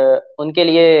 और उनके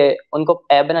लिए उनको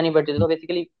ऐप बनानी पड़ती थी, तो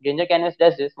basically Grainger Canvas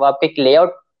does this, वो आपको एक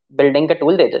लेआउट बिल्डिंग का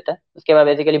टूल दे देता है, उसके बाद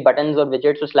बेसिकली बटन्स और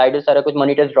विजेट्स और स्लाइडर्स सारा कुछ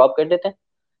मॉनिटर्स ड्रॉप कर देते हैं,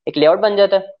 एक लेआउट बन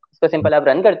जाता है, उसको सिंपल आप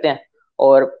रन करते हैं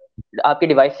और आपकी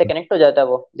डिवाइस से कनेक्ट हो जाता है,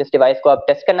 वो जिस डिवाइस को आप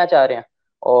टेस्ट करना चाह रहे हैं,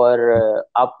 और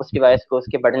आप उस डिवाइस को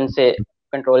उसके बटन से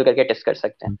कंट्रोल करके टेस्ट कर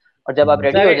सकते हैं, और जब आप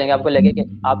रेडी हो जाएंगे, आपको लगे कि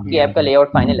आपकी ऐप का लेआउट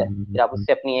फाइनल है, फिर आप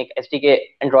उससे अपनी एक SDK,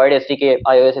 Android SDK,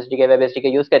 iOS SDK, web SDK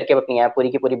use करके अपनी ऐप पूरी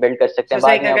की पूरी बिल्ड कर सकते हैं।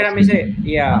 बाद में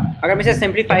अगर हम इसे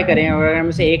सिंपलीफाई करें और अगर हम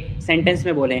इसे एक सेंटेंस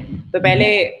में बोलें तो पहले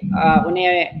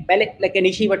like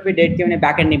initially what we did कि उन्हें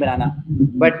बैकएंड नहीं बनाना,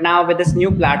 but now with this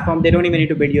new platform they don't even need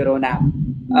to build your own app.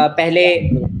 पहले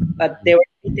there were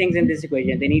two things in this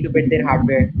equation: they need to build their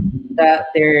hardware,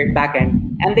 their backend,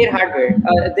 and their hardware,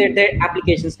 their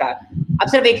application stack. अब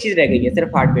सिर्फ एक चीज रह गई है,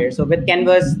 सिर्फ hardware. So with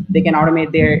Canvas they can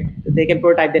automate they can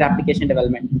prototype their application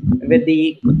development with the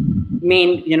main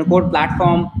code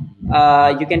platform.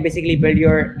 You can basically build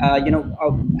your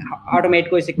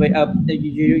automate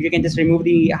you can just remove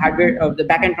the hardware of the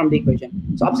backend from the equation.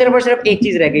 So अब सिर्फ और सिर्फ एक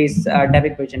चीज रह गई इस dev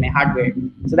equation में, hardware.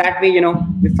 So that way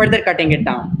we're further cutting it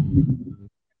down.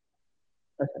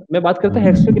 मैं बात करता हूँ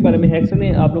हैक्स्टर के बारे में। हैक्स्टर ने,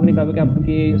 आप लोगों ने कहा कि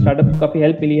आपकी स्टार्टअप काफी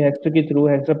हेल्प मिली है हैक्स्टर के थ्रू,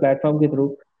 हैक्स्टर प्लेटफॉर्म के थ्रू,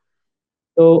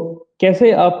 तो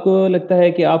कैसे आपको लगता है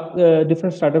कि आप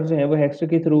डिफरेंट स्टार्टअप जो हैं वो हैक्स्टर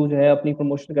के थ्रू जो है अपनी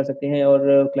प्रमोशन कर सकते हैं और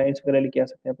क्लाइंट्स वगैरह लेके आ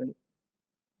सकते हैं अपने लिए?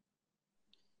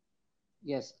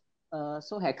 Yes.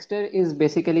 So Hackster is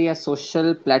basically a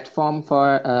social platform for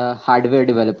hardware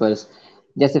developers.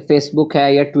 जैसे Facebook है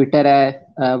या Twitter है,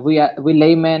 we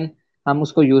layman हम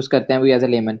उसको यूज करते हैं, we as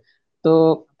a layman. तो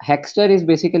Hackster is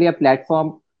basically a platform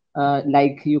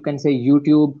like you can say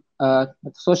YouTube,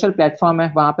 social platform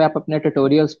है, वहाँ पे आप अपने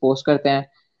tutorials post करते हैं,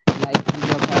 like you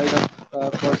have heard of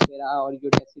Coursera और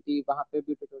Udacity, वहाँ पे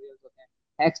भी tutorials होते हैं.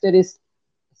 Hackster is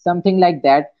something like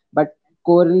that, but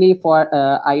corely for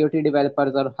IoT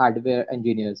developers or hardware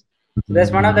engineers. So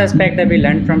that's one of the aspects that we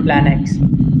learned from PlanX.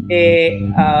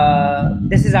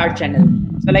 This is our channel.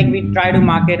 So like we try to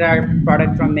market our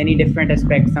product from many different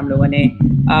aspects. हम लोगों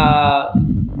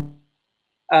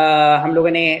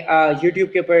ने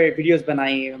YouTube के ऊपर videos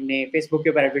बनाई, हमने Facebook के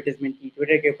ऊपर advertisement की,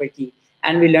 Twitter के ऊपर की,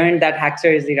 and we learned that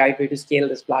Hackster is the right way to scale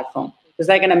this platform. It's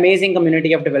like an amazing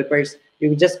community of developers.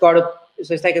 You just got to,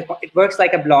 so it's like it works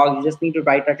like a blog. You just need to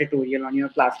write a tutorial on your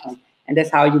platform, and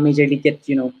that's how you majorly get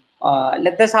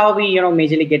that's how we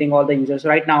majorly getting all the users. So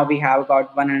right now we have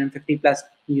about 150 plus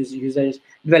users,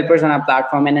 developers on our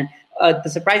platform, and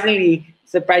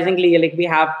surprisingly like we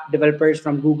have developers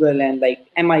from Google and like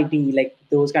MIT, like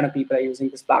those kind of people are using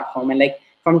this platform, and like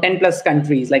from 10 plus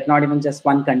countries, like not even just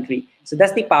one country. So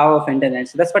that's the power of internet.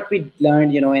 So that's what we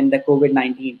learned in the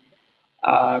COVID-19.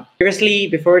 Previously,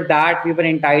 before that, we were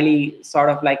entirely sort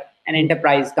of like an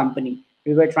enterprise company.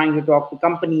 We were trying to talk to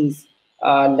companies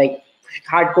like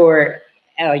hardcore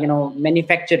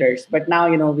manufacturers. But now,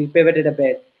 we pivoted a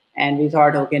bit and we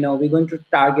thought, okay, no, we're going to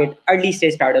target early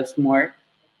stage startups more.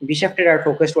 We shifted our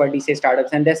focus to early stage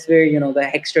startups, and that's where the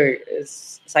Hexter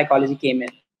psychology came in.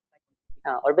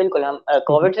 हाँ, और बिल्कुल हम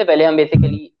Covid से पहले हम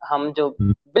basically हम जो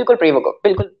बिल्कुल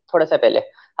बिल्कुल थोड़ा सा पहले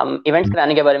हम इवेंट्स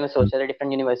कराने के बारे में सोच रहे थे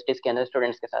डिफरेंट यूनिवर्सिटीज के अंदर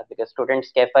स्टूडेंट्स के साथ, बिकॉज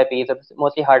स्टूडेंट्स के एफआईपी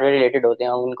मोस्टली हार्डवेयर रिलेटेड होते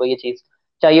हैं, उनको ये चीज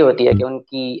चाहिए होती है कि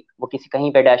उनकी वो किसी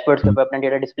कहीं पे डैशबोर्ड्स के ऊपर अपना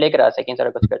डेटा डिस्प्ले करा सकें, सारा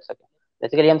कुछ कर सकें।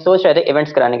 बेसिकली हम सोच रहे थे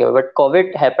इवेंट्स कराने के बाद, बट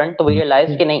कोविड हैपेंड तो वी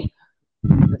रियलाइज कि नहीं,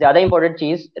 ज्यादा इंपॉर्टेंट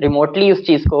चीज रिमोटली उस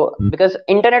चीज को, बिकॉज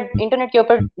इंटरनेट के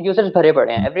ऊपर यूजर्स भरे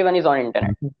पड़े हैं, everyone is on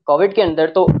internet. Covid के अंदर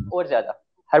तो और ज्यादा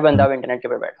हर बंदा अब इंटरनेट के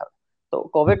ऊपर बैठा। तो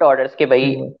कोविड ऑर्डर्स के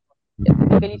भाई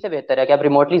फिजिकली से बेहतर है कि आप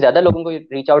रिमोटली ज्यादा लोगों को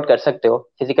रीच आउट कर सकते हो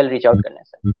फिजिकल रीच आउट करने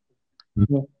से।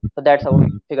 So that's how we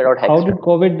figured out Hexter. How did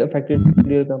COVID affected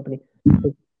your company?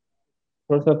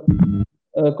 थोड़ा सा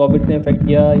COVID ने affect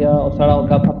किया या सारा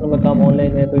आपका काम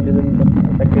ऑनलाइन है तो it didn't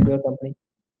affected your company?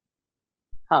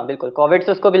 हाँ बिल्कुल, कोविड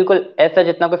से उसको बिल्कुल ऐसा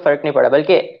जितना कोई फर्क नहीं पड़ा,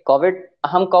 बल्कि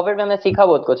कोविड में हमने सीखा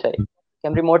बहुत कुछ है कि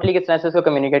हम रिमोटली किस तरह से उसको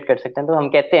कम्युनिकेट कर सकते हैं। तो हम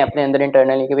कहते हैं अपने अंदर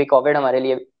इंटरनली कि भाई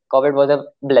COVID was a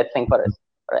blessing for us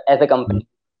as a company.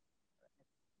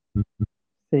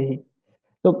 सही।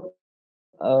 तो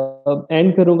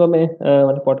एंड करूंगा मैं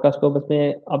हमारे पॉडकास्ट को, बस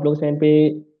मैं आप लोगों से एंड पे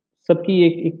सबकी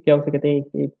एक क्या उसे कहते हैं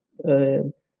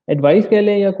एक एडवाइस कह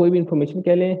लें या कोई भी इंफॉर्मेशन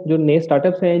कह लें, जो नए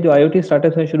स्टार्टअप्स हैं, जो आईओटी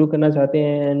स्टार्टअप्स हैं शुरू करना चाहते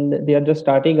हैं and they are just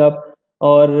starting up,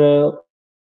 और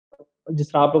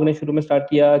जिस तरह आप लोगों ने शुरू में स्टार्ट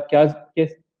किया,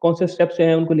 कौन से स्टेप्स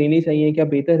हैं उनको लेने चाहिए, क्या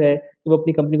बेहतर है कि वो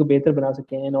अपनी कंपनी को बेहतर बना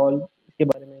सकें एंड ऑल, इसके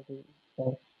बारे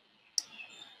में।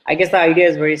 I guess the idea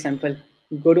is very simple.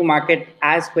 Go to market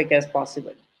as quick as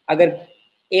possible. अगर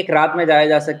एक रात में जाया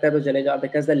जा सकता है तो चले जाओ,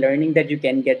 because the learning that you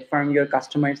can get from your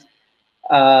customers.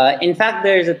 In fact,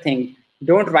 there is a thing.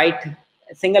 Don't write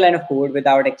a single line of code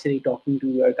without actually talking to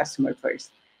your customer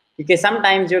first. Because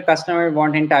sometimes your customer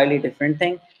want entirely different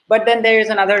thing. But then there is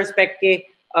another aspect.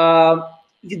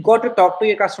 You got to talk to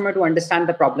your customer to understand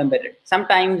the problem better.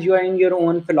 Sometimes you are in your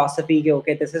own philosophy.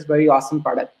 Okay, this is very awesome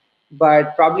product,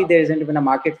 but probably there isn't even a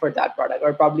market for that product,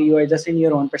 or probably you are just in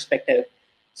your own perspective.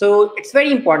 So it's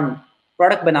very important.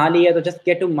 Product बना लिया तो just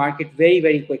get to market very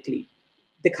very quickly.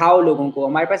 दिखाओ लोगों को।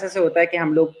 हमारे पास ऐसे होता है कि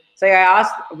हम लोग, so I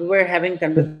asked, we were having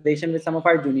conversation with some of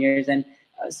our juniors, and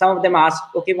some of them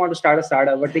asked, okay, want to start a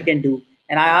startup, what we can do?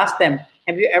 And I asked them,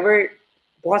 have you ever,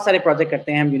 बहुत सारे project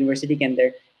करते हैं हम university के अंदर,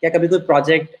 क्या कभी कोई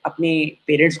प्रोजेक्ट अपने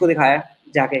पेरेंट्स को दिखाया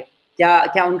जाके,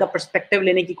 क्या उनका पर्सपेक्टिव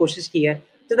लेने की कोशिश की है?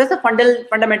 So that's the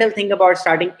fundamental thing about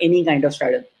starting any kind of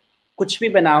startup. कुछ भी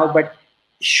बनाओ, but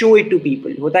show it to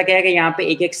people. होता क्या है कि यहाँ पे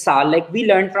एक साल, like we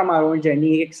learned from our own journey,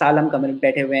 एक साल हम कमरे में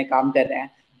बैठे हुए हैं, काम कर रहे हैं,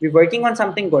 we're working on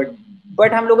something good,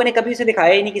 but हम लोगों ने कभी उसे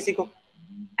दिखाया ही नहीं किसी को.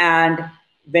 And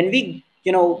when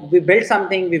we built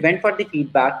something, we went for the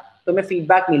feedback, तो हमें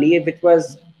feedback मिली है which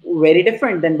was very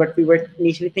different than what we were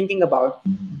initially thinking about.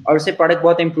 और उससे product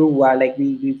बहुत improve हुआ, like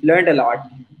we've learned a lot.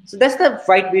 So that's the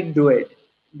right way to do it.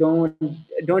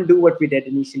 Don't do what we did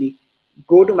initially.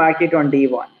 Go to market on day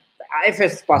one if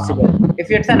it's possible.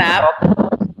 If it's an app,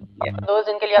 those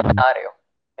इनके लिए आप बना रहे हो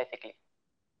basically.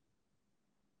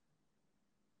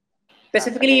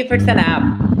 Specifically if it's an app.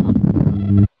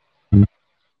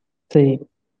 सही।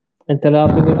 चलो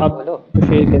आप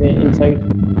share करें इनसाइट,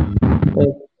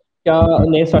 क्या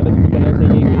नए स्टार्टअप करना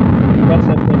चाहिए, क्या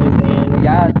स्टेप लेने चाहिए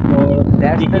यार,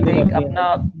 दैट्स द थिंग।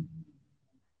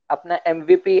 अपना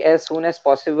MVP as soon as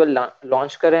possible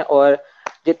launch करें और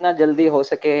जितना जल्दी हो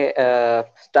सके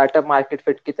स्टार्टअप मार्केट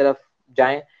फिट की तरफ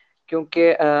जाएं,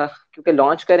 क्योंकि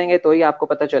लॉन्च करेंगे तो ही आपको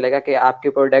पता चलेगा कि आपकी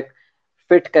प्रोडक्ट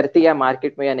फिट करती है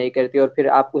मार्केट में या नहीं करती, और फिर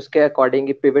आप उसके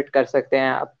अकॉर्डिंग पिवट कर सकते हैं,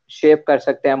 आप शेप कर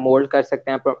सकते हैं, मोल्ड कर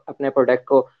सकते हैं अपने प्रोडक्ट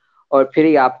को, और फिर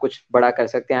ही आप कुछ बड़ा कर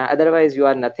सकते हैं। Otherwise you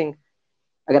are nothing.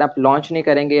 अगर आप लॉन्च नहीं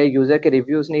करेंगे, यूजर के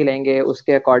रिव्यूज नहीं लेंगे,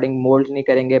 उसके अकॉर्डिंग मोल्ड नहीं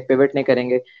करेंगे, पिवट नहीं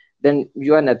करेंगे, then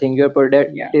you are nothing. Your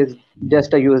product is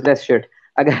just a useless shit.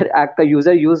 अगर आपका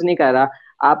यूजर यूज नहीं कर रहा,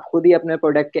 आप खुद ही अपने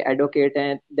प्रोडक्ट के एडवोकेट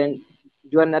हैं, then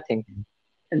you are nothing.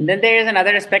 And then there is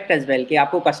another aspect as well कि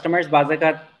आपको customers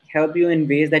बाज़ात help you in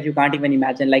ways that you can't even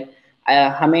imagine. Like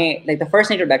like the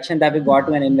first introduction that we got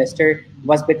to an investor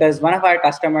was because one of our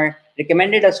customer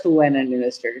recommended us to an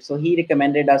investor. So he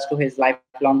recommended us to his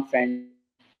lifelong friend.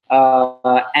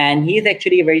 And he is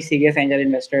actually a very serious angel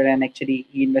investor, and actually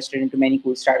he invested into many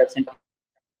cool startups in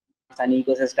an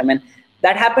ecosystem. And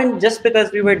that happened just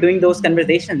because we were doing those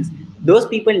conversations. Those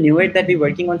people knew it, that we're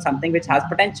working on something which has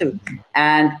potential.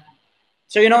 And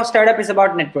so, startup is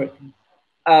about network.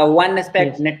 One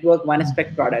aspect network, one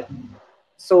aspect product.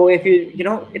 So if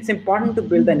it's important to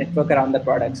build a network around the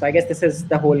product. So I guess this is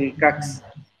the whole crux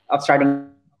of starting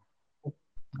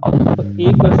अब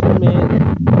एक question में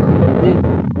जी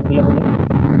बोला बोला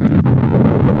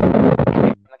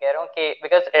मैं कह रहा हूँ कि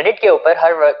बिकॉज रेडिट के ऊपर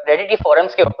हर वक्त रेडिट की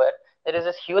फोरम्स के ऊपर there is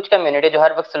this huge community जो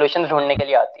हर वक्त सॉल्यूशंस ढूंढने के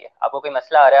लिए आती है. आपको कोई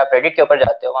मसला आ रहा है, आप रेडिट के ऊपर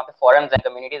जाते हो, वहाँ पे फोरम्स हैं,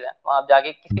 कम्युनिटीज हैं, वहाँ आप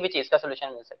जाके किसी भी चीज का सोल्यूशन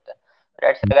मिल सकता है.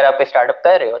 राइट, अगर आप कोई स्टार्टअप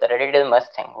कर रहे हो तो रेडिट इज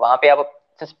मस्ट थिंग. वहाँ पे आप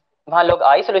वहाँ लोग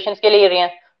आई सोल्यूशंस के लिए रहे हैं,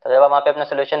 तो जब आप वहाँ पे अपना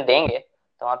सोल्यूशन देंगे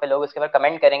तो वहाँ पे लोग उसके बाद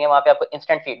कमेंट करेंगे, वहाँ पे आपको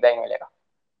इंस्टेंट फीडबैक मिलेगा.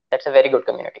 That's a very good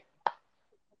community.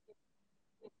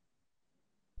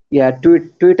 Yeah,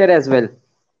 Twitter as well.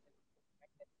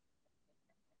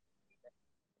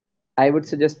 I would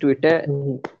suggest Twitter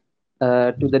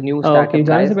to the new okay, startup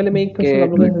जाने से guys. पहले मैं एक क्वेश्चन के आप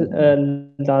लोगों से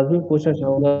लाजमी पूछना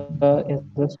चाहूँगा as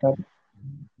a start.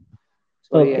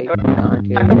 Sorry, okay I can't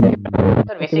hear you.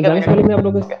 Sir okay, VC तो जाने से पहले मैं आप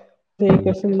लोगों कम्युनिटी से एक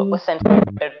क्वेश्चन तो उस सेंस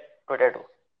ट्विटर टू.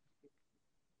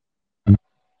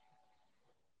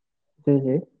 जी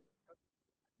जी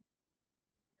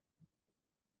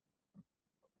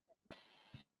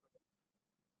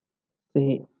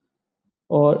सही.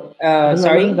 और मैं आप लोगों से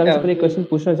Sorry. जाने से पहले एक क्वेश्चन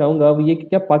पूछना चाहूँगा, वो ये कि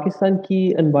क्या पाकिस्तान की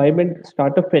एनवायरनमेंट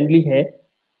स्टार्टअप फ्रेंडली है?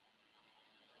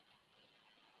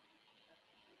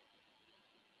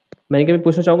 मैं क्या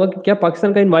पूछना चाहूँगा कि क्या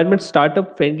पाकिस्तान का एनवायरनमेंट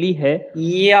स्टार्टअप फ्रेंडली है? Yeah,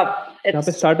 यहाँ पे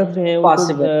it's स्टार्टअप जो हैं उनको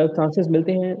possible. चांसेस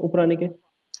मिलते हैं ऊपर आने के?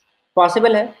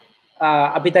 पॉसिबल है.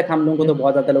 अभी तक हम लोगों को तो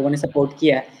बहुत ज़्यादा लोगों ने सपोर्ट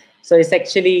किया है. So it's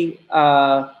actually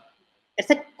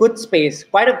it's a good space.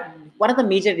 One of the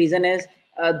major reason is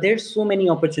there's so many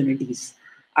opportunities.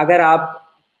 अगर आप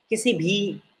किसी भी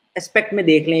aspect में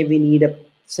देख लें, we need a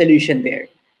solution there.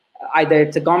 Either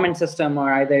it's a government system or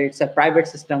either it's a private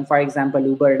system. For example,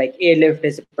 Uber, like Airlift,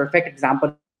 is a perfect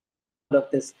example of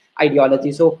this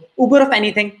ideology. So Uber of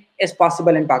anything is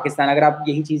possible in Pakistan. अगर आप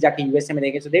यही चीज़ जाके USA में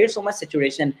देखें, so there's so much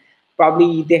saturation.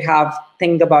 Probably they have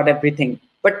think about everything.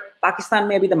 But Pakistan,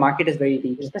 maybe the market is very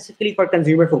deep, specifically for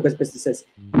consumer-focused businesses.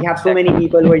 We have so many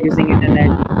people who are using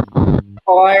internet.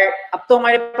 और अब तो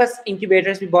हमारे पास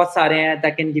incubators भी बहुत सारे हैं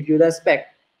that can give you the spec.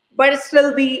 But still,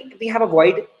 we have a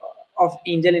void of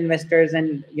angel investors and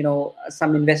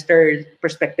some investor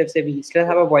perspectives. We still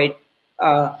have a void,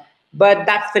 but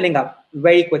that's filling up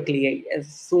very quickly as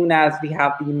soon as we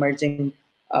have the emerging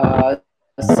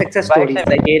success stories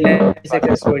like A-Level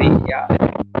success story. Yeah.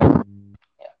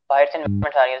 बाहर से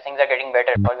investment आ रही है, things are getting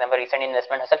better. For example recent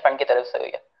investment Hustle Fund की तरफ से हुई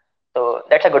है, तो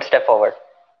that's a good step forward.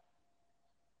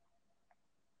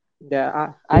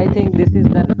 Yeah, I think this is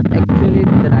actually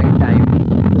the right time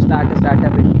to start a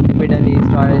startup in Middle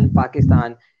East or in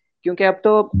Pakistan. क्योंकि अब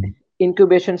तो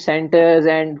incubation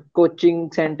centers and coaching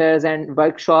centers and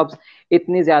workshops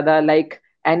इतनी ज़्यादा like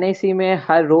NIC में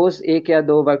हर रोज एक या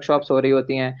दो workshops हो रही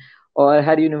होती हैं, और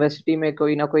हर यूनिवर्सिटी में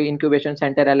कोई ना कोई incubation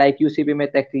center है. like UCB में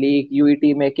तकलीक,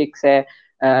 UET में किक्स है,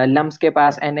 लम्स के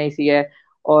पास NIC है,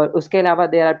 और उसके अलावा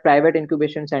there are private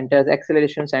incubation centers,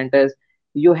 acceleration centers.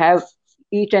 You have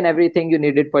each and everything you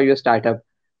needed for your startup.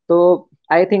 So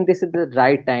I think this is the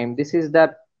right time. This is the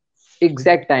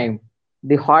exact time,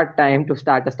 the hot time to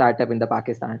start a startup in the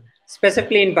Pakistan.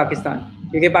 Specifically in Pakistan,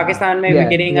 because Pakistan we're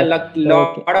getting a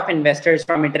lot of investors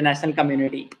from international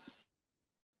community.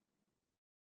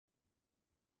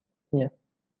 Yeah.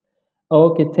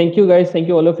 Okay, thank you guys, thank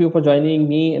you all of you for joining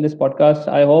me in this podcast.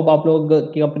 I hope आप लोग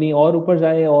की company और ऊपर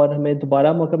जाए और हमें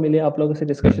दोबारा मौका मिले आप लोगों से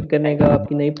डिस्कशन करने का,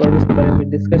 आपकी नई प्रोडक्ट्स के बारे में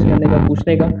डिस्कस करने का,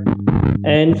 पूछने का.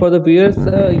 एंड फॉर द व्यूअर्स,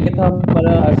 ये था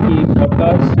हमारा आज की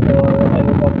पॉडकास्ट, और आई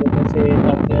होप आप लोगों से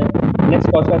आपके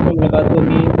नेक्स्ट पॉडकास्ट में मुलाकात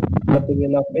होगी. तब तक के लिए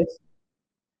अल्लाह हाफिज़.